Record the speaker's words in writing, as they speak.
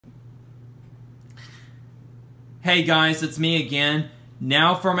Hey guys, it's me again.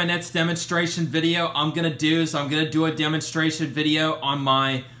 Now for my next demonstration video, I'm gonna do a demonstration video on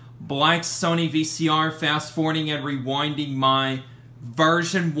my black Sony VCR, fast forwarding and rewinding my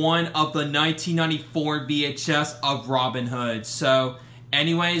version 1 of the 1994 VHS of Robin Hood. So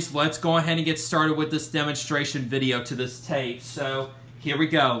anyways, let's go ahead and get started with this demonstration video to this tape. So here we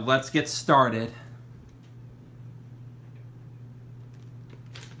go, let's get started.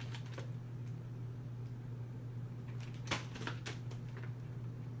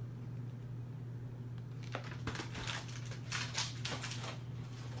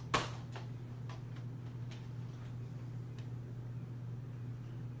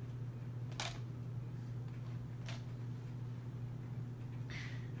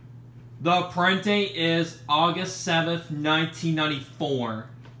 The print date is August 7th, 1994.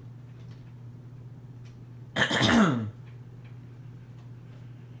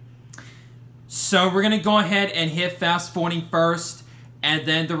 So we're going to go ahead and hit fast forwarding first and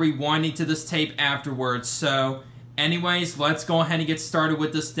then the rewinding to this tape afterwards. So anyways, let's go ahead and get started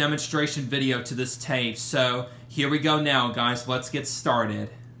with this demonstration video to this tape. So here we go now, guys. Let's get started.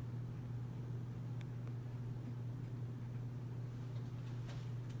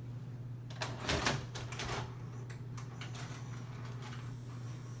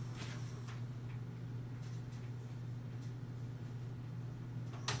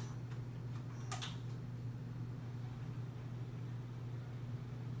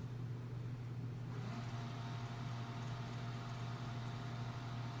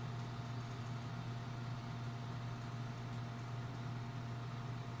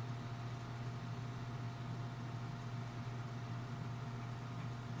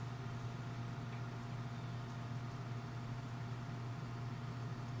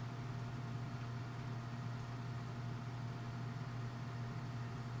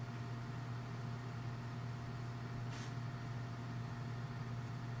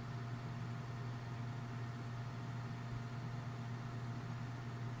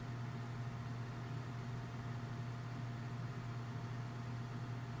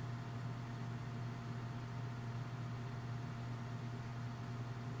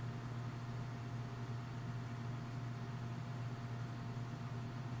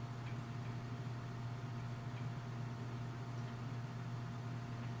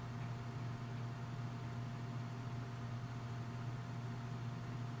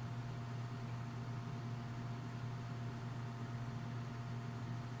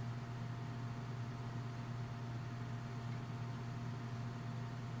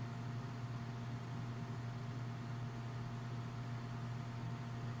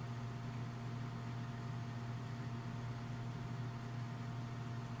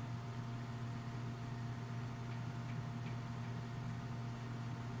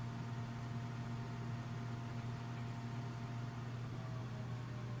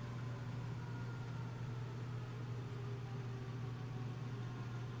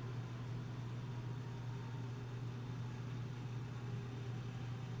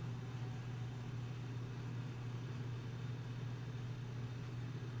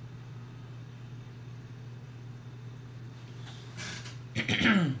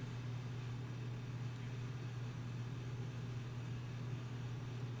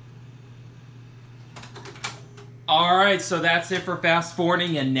 Alright, so that's it for fast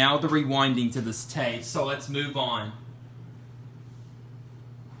forwarding and now the rewinding to this tape. So let's move on.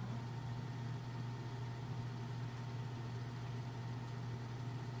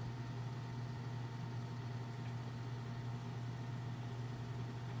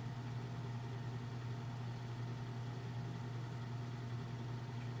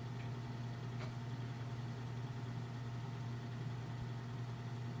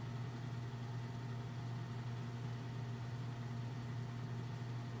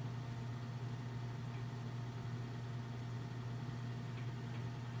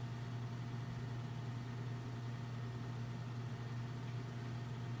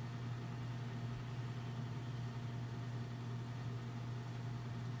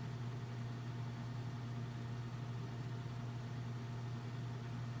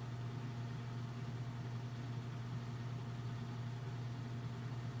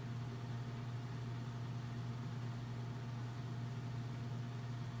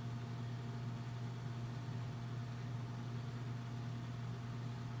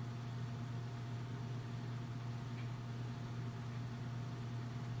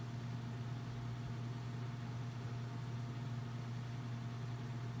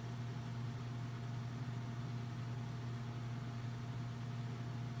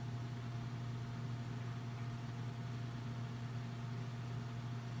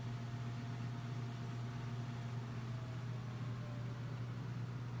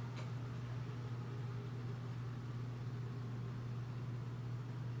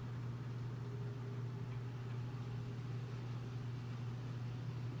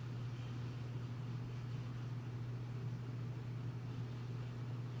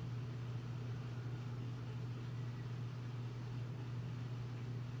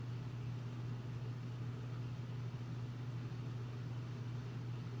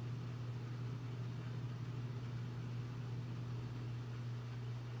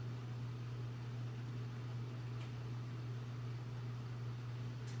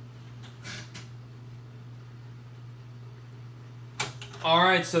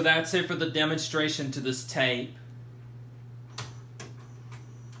 Alright, so that's it for the demonstration to this tape.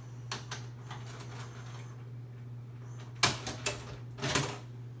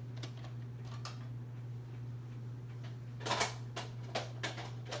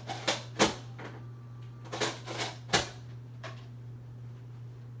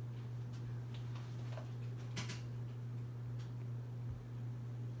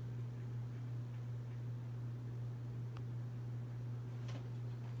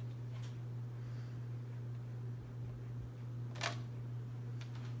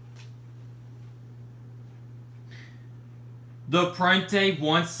 The print date,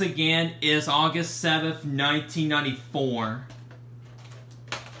 once again, is August 7th, 1994.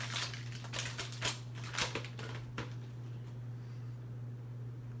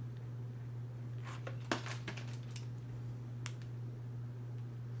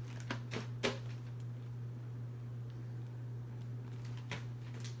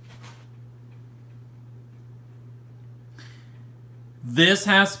 This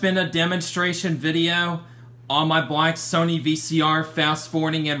has been a demonstration video on my black Sony VCR, fast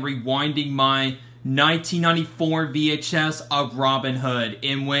forwarding and rewinding my 1994 VHS of Robin Hood,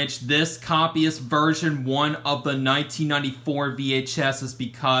 in which this copy is version 1 of the 1994 VHS, is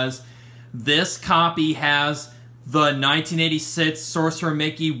because this copy has the 1986 Sorcerer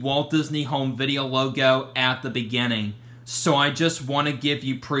Mickey Walt Disney Home Video logo at the beginning. So I just want to give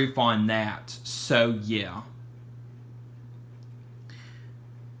you proof on that. So yeah.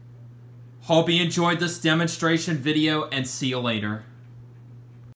 Hope you enjoyed this demonstration video, and see you later.